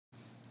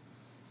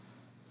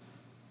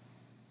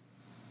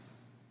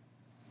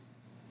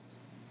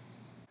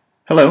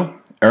Hello,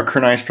 Eric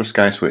Kernice for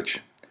SkySwitch.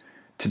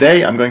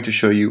 Today I'm going to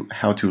show you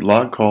how to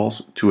log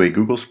calls to a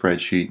Google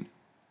spreadsheet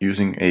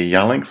using a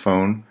Yealink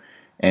phone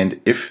and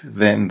if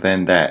then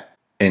that,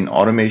 an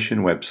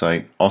automation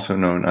website also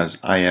known as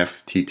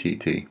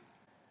IFTTT.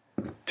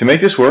 To make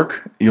this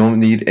work, you'll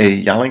need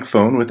a Yealink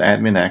phone with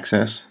admin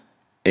access,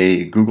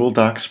 a Google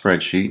Docs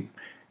spreadsheet,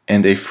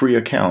 and a free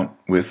account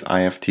with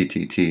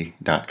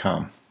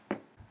IFTTT.com.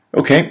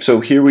 Okay,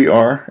 so here we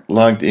are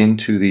logged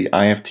into the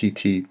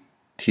IFTTT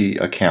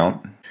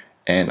account,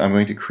 and I'm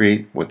going to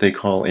create what they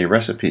call a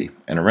recipe.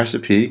 And a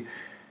recipe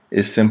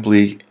is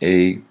simply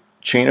a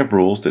chain of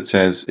rules that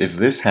says if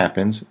this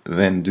happens,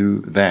 then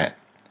do that.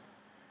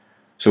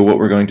 So what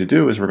we're going to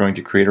do is we're going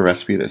to create a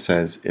recipe that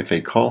says if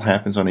a call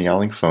happens on a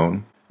Yealink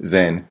phone,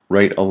 then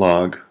write a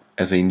log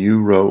as a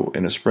new row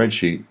in a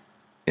spreadsheet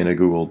in a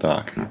Google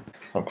Doc.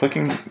 I'm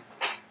clicking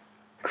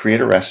create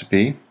a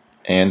recipe,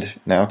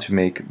 and now to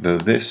make the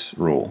this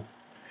rule.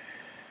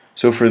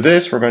 So for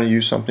this, we're going to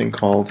use something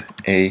called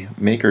a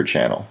maker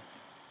channel.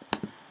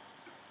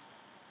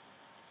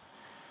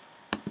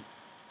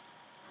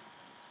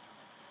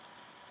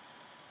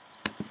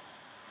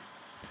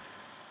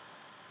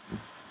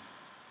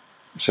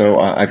 So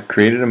I've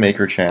created a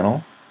maker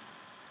channel,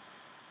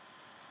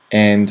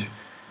 and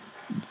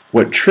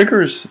what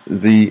triggers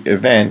the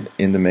event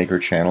in the maker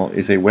channel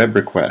is a web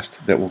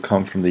request that will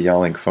come from the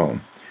Yealink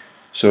phone.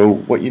 So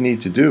what you need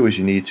to do is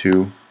you need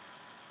to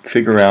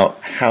figure out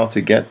how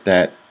to get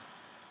that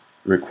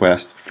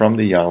request from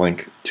the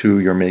Yealink to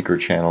your maker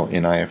channel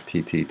in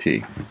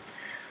IFTTT.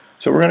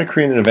 So we're going to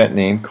create an event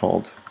name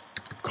called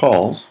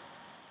calls,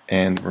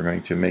 and we're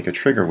going to make a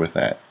trigger with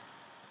that.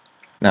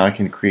 Now I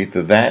can create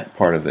the that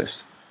part of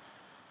this.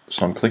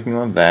 So I'm clicking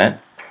on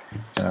that,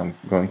 and I'm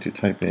going to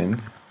type in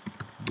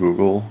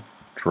Google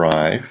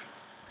Drive,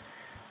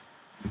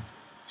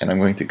 and I'm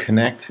going to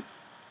connect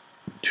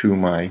to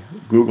my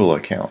Google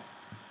account.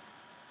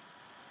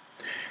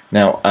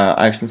 Now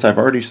since I've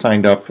already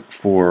signed up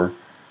for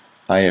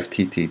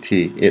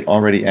IFTTT, it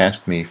already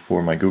asked me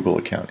for my Google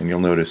account, and you'll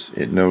notice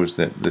it knows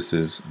that this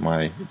is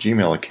my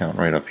Gmail account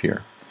right up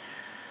here.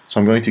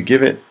 So I'm going to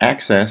give it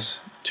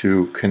access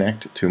to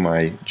connect to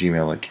my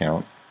Gmail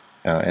account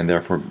and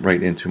therefore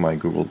right into my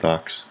Google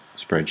Docs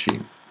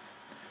spreadsheet.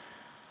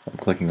 So I'm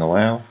clicking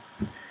allow,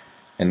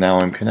 and now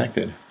I'm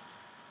connected.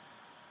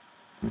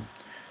 Now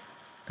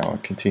I'll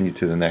continue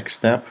to the next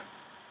step.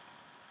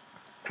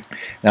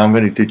 Now I'm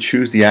going to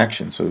choose the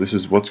action. So this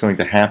is what's going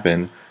to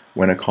happen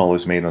when a call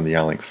is made on the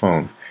Yealink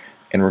phone.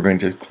 And we're going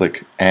to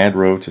click Add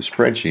Row to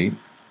Spreadsheet,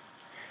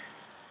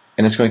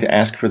 and it's going to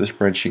ask for the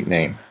spreadsheet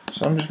name.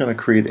 So I'm just going to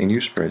create a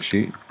new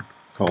spreadsheet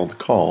called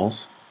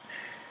Calls,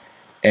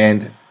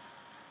 and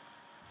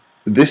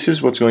this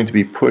is what's going to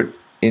be put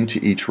into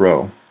each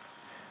row.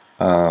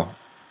 And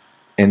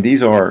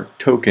these are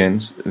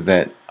tokens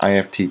that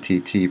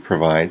IFTTT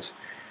provides,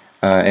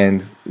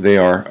 and they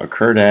are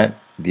occurred at,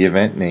 the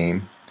event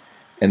name,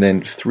 and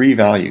then 3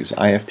 values.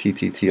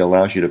 IFTTT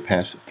allows you to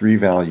pass 3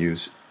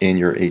 values in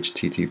your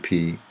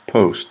HTTP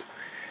post,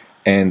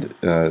 and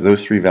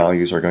those 3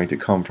 values are going to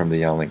come from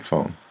the Yealink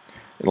phone.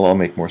 It'll all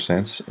make more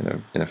sense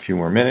in a few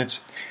more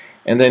minutes.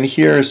 And then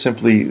here is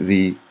simply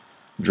the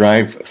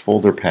drive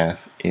folder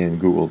path in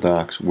Google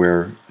Docs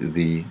where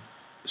the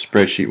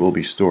spreadsheet will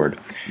be stored.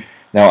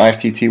 Now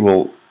IFTTT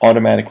will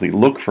automatically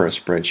look for a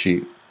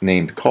spreadsheet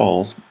named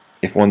calls.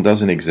 If one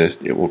doesn't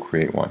exist, it will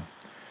create one.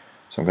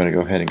 So I'm going to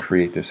go ahead and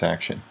create this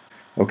action.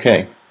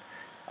 Okay,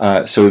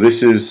 so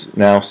this is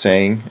now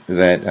saying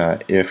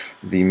that if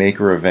the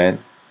maker event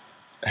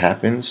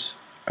happens,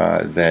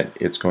 that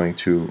it's going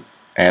to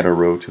add a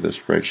row to the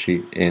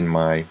spreadsheet in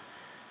my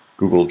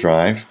Google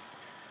Drive.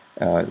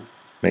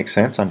 Makes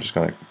sense. I'm just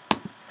going to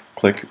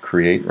click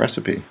Create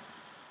Recipe.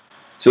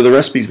 So the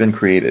recipe's been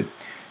created.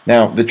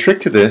 Now the trick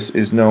to this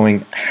is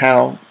knowing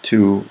how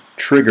to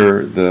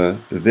trigger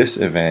this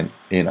event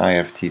in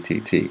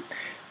IFTTT.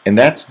 And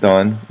that's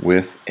done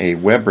with a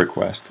web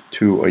request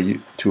to a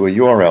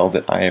URL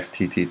that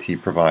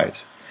IFTTT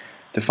provides.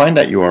 To find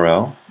that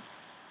URL,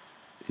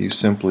 you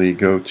simply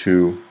go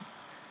to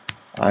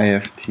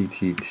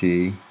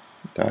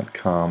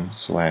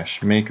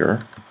ifttt.com/maker,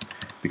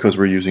 because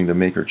we're using the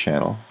maker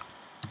channel.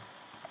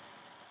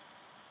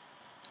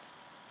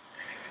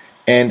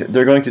 And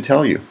they're going to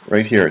tell you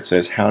right here, it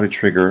says how to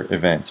trigger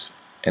events,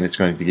 and it's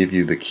going to give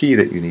you the key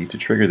that you need to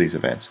trigger these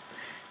events.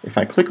 If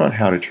I click on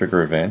how to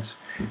trigger events,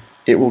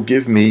 it will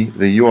give me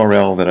the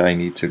URL that I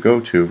need to go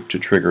to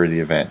trigger the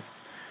event.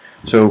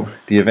 So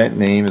the event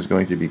name is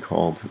going to be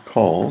called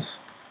calls,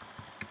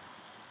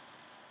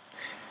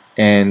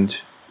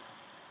 and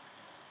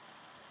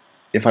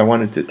if I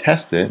wanted to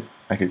test it,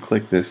 I could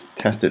click this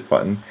test it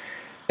button,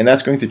 and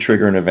that's going to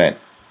trigger an event.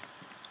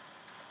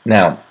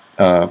 Now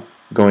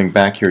going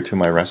back here to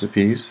my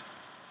recipes,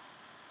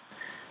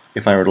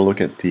 if I were to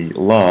look at the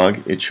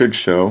log, it should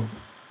show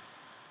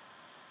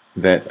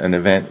that an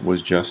event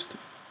was just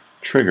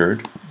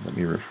triggered. Let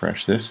me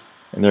refresh this,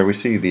 and there we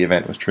see the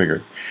event was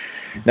triggered.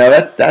 Now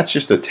that's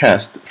just a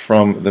test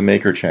from the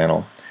maker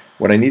channel.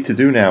 What I need to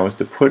do now is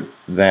to put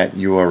that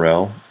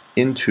URL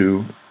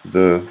into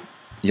the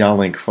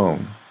Yealink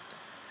phone.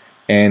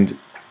 And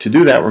to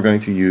do that, we're going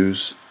to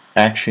use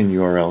action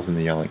URLs in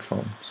the Yealink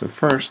phone. So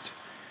first,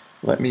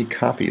 let me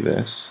copy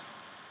this.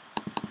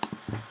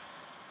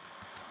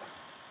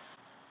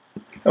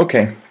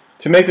 Okay,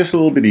 to make this a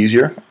little bit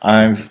easier,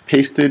 I've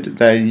pasted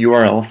the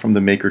URL from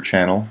the Maker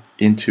channel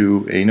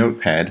into a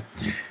notepad,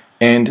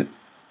 and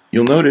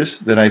you'll notice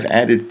that I've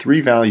added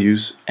 3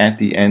 values at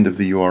the end of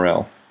the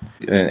URL,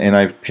 and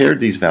I've paired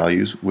these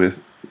values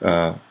with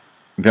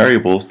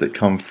variables that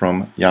come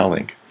from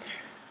Yealink.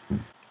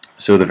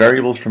 So the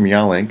variables from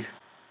Yealink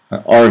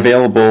are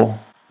available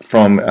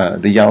from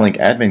the Yealink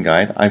admin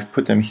guide. I've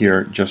put them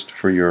here just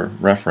for your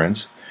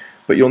reference,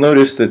 but you'll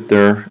notice that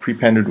they're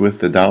prepended with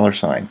the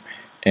 $,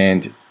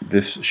 and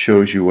this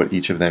shows you what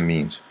each of them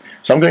means.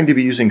 So I'm going to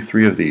be using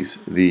 3 of these,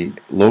 the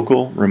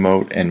local,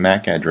 remote, and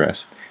MAC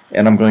address,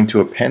 and I'm going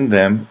to append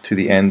them to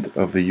the end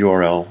of the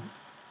URL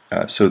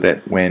so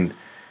that when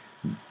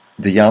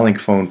the Yealink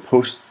phone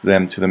posts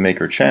them to the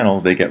Maker channel,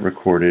 they get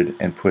recorded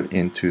and put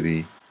into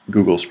the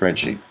Google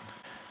spreadsheet.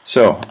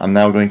 So I'm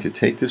now going to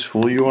take this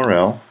full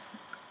URL.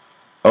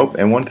 Oh,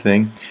 and one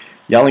thing,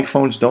 Yealink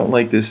phones don't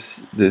like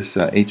this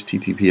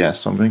HTTPS,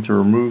 so I'm going to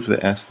remove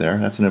the S there.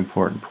 That's an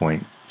important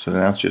point. So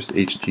now it's just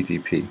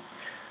HTTP.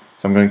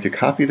 So I'm going to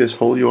copy this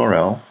whole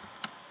URL,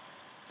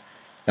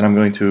 and I'm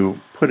going to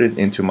put it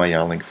into my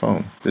Yealink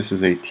phone. This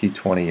is a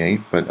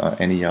T28, but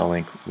any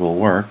Yealink will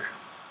work.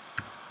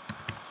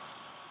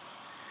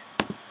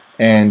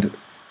 And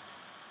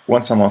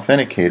once I'm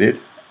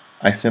authenticated,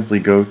 I simply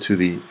go to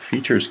the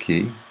Features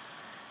key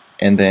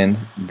and then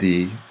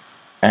the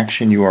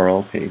Action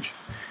URL page.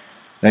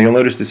 Now you'll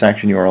notice this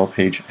Action URL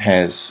page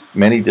has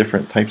many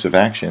different types of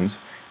actions,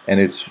 and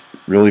it's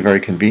really very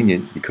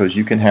convenient because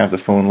you can have the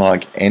phone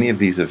log any of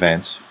these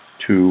events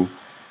to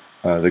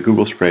the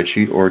Google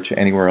spreadsheet or to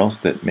anywhere else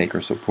that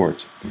Maker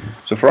supports.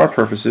 So for our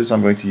purposes,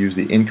 I'm going to use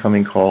the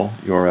incoming call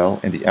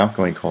URL and the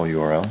outgoing call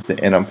URL,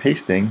 and I'm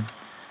pasting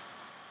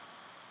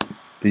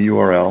the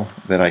URL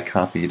that I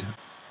copied.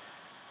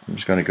 I'm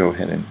just going to go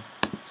ahead and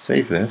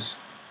save this.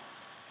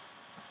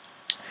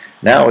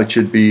 Now it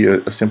should be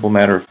a simple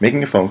matter of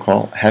making a phone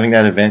call, having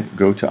that event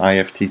go to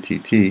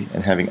IFTTT,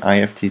 and having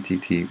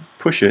IFTTT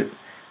push it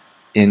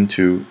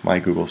into my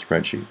Google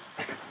spreadsheet.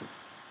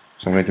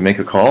 So I'm going to make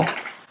a call,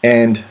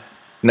 and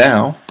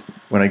now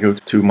when I go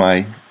to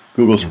my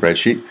Google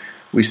spreadsheet,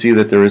 we see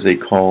that there is a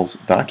calls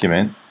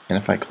document, and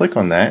if I click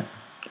on that,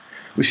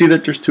 we see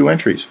that there's 2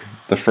 entries.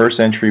 The first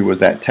entry was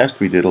that test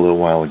we did a little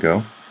while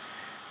ago,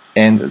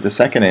 and the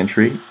second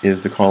entry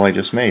is the call I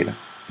just made.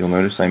 You'll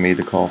notice I made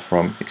the call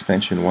from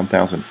extension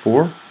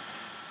 1004,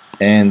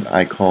 and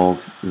I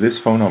called this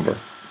phone number.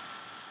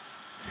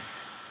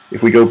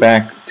 If we go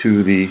back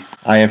to the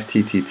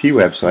IFTTT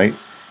website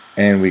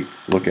and we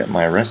look at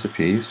my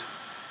recipes,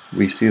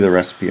 we see the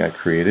recipe I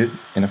created,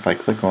 and if I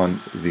click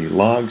on the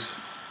logs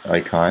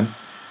icon,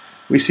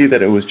 we see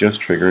that it was just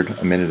triggered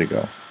a minute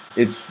ago.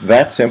 It's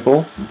that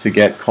simple to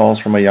get calls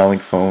from a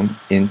Yealink phone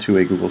into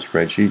a Google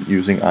spreadsheet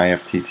using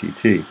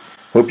IFTTT.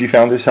 Hope you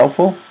found this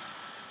helpful.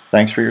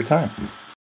 Thanks for your time.